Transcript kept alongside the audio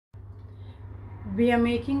We are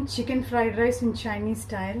making chicken fried rice in Chinese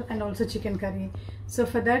style and also chicken curry. So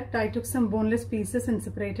for that I took some boneless pieces and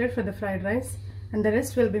separated for the fried rice, and the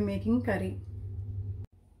rest will be making curry.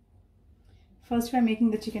 First we are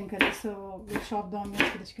making the chicken curry, so we'll chop the onions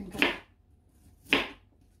for the chicken curry.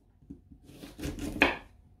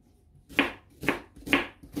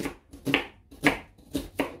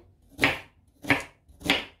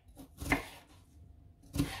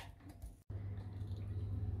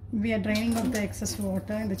 We are draining out the excess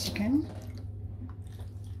water in the chicken.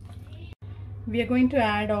 We are going to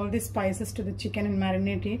add all the spices to the chicken and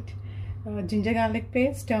marinate it. Ginger garlic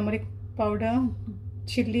paste, turmeric powder,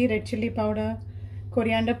 chili, red chili powder,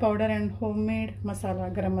 coriander powder and homemade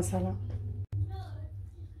masala, garam masala.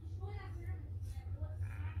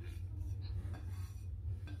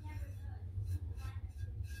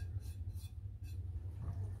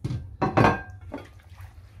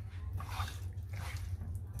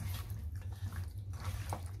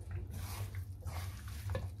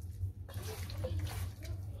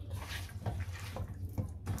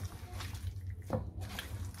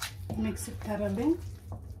 Mix it thoroughly.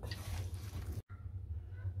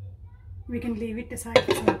 We can leave it aside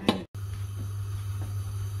for some time.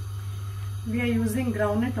 We are using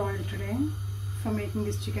groundnut oil today for making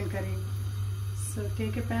this chicken curry. So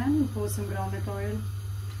take a pan and pour some groundnut oil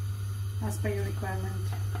as per your requirement.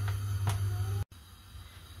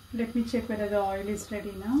 Let me check whether the oil is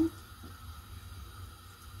ready now.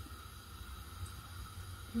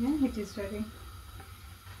 Yeah, it is ready.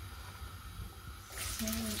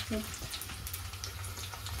 Put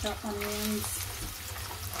the onions,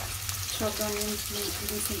 chopped onions,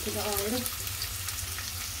 into the oil.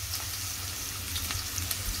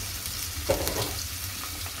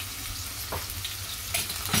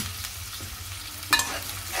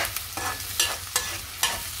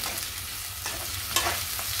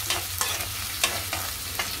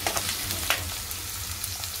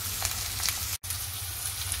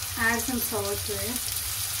 Add some salt to it.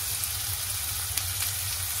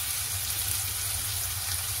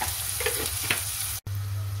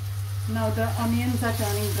 Now the onions are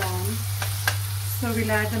turning brown, so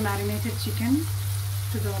we'll add the marinated chicken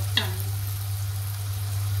to the pan.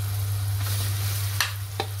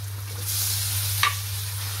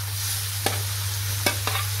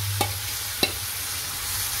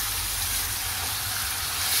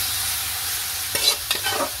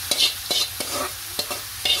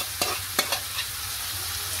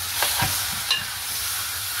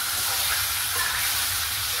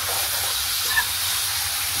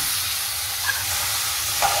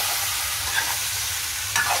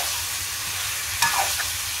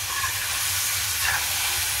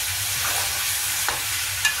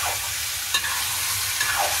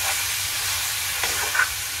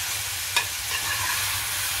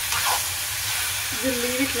 We'll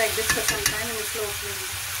leave it like this for some time in a slow flame.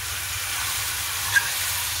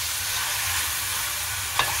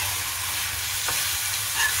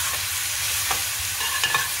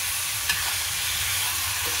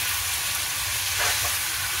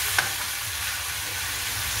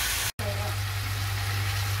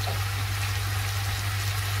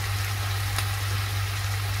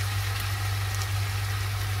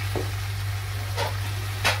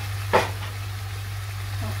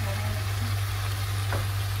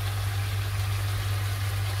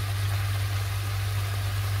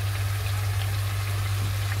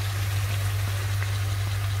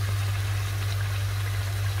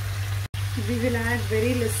 We will add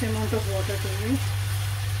very less amount of water to it.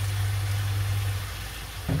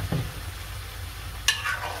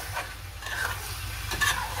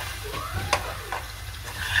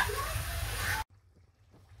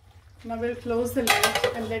 Now we'll close the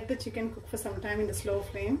lid and let the chicken cook for some time in the slow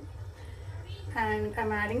flame. And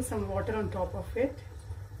I'm adding some water on top of it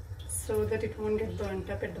so that it won't get burnt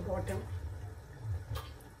up at the bottom.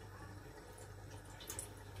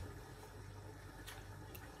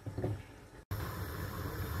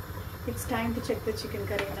 It's time to check the chicken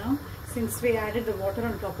curry now. Since we added the water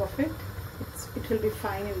on top of it, it will be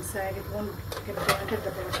fine inside. It won't get burnt at the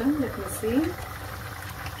bottom. Let me see.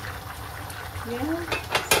 Yeah,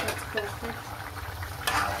 that's perfect.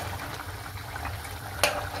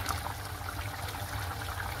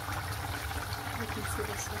 You can see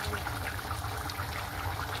the side.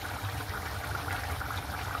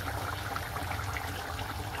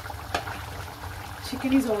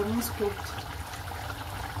 Chicken is almost cooked.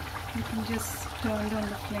 You can just turn down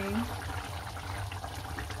the flame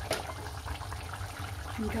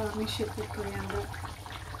and garnish it with coriander.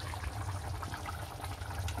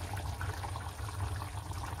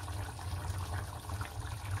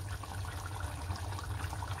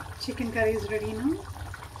 Chicken curry is ready now.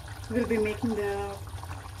 We'll be making the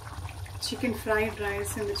chicken fried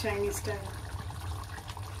rice in the Chinese style.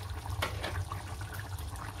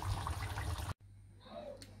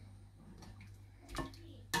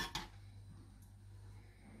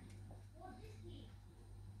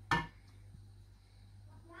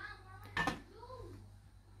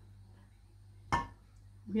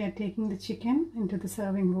 We are taking the chicken into the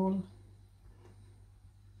serving bowl.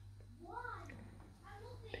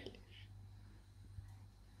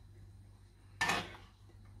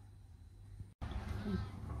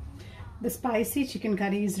 The spicy chicken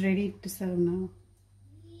curry is ready to serve now.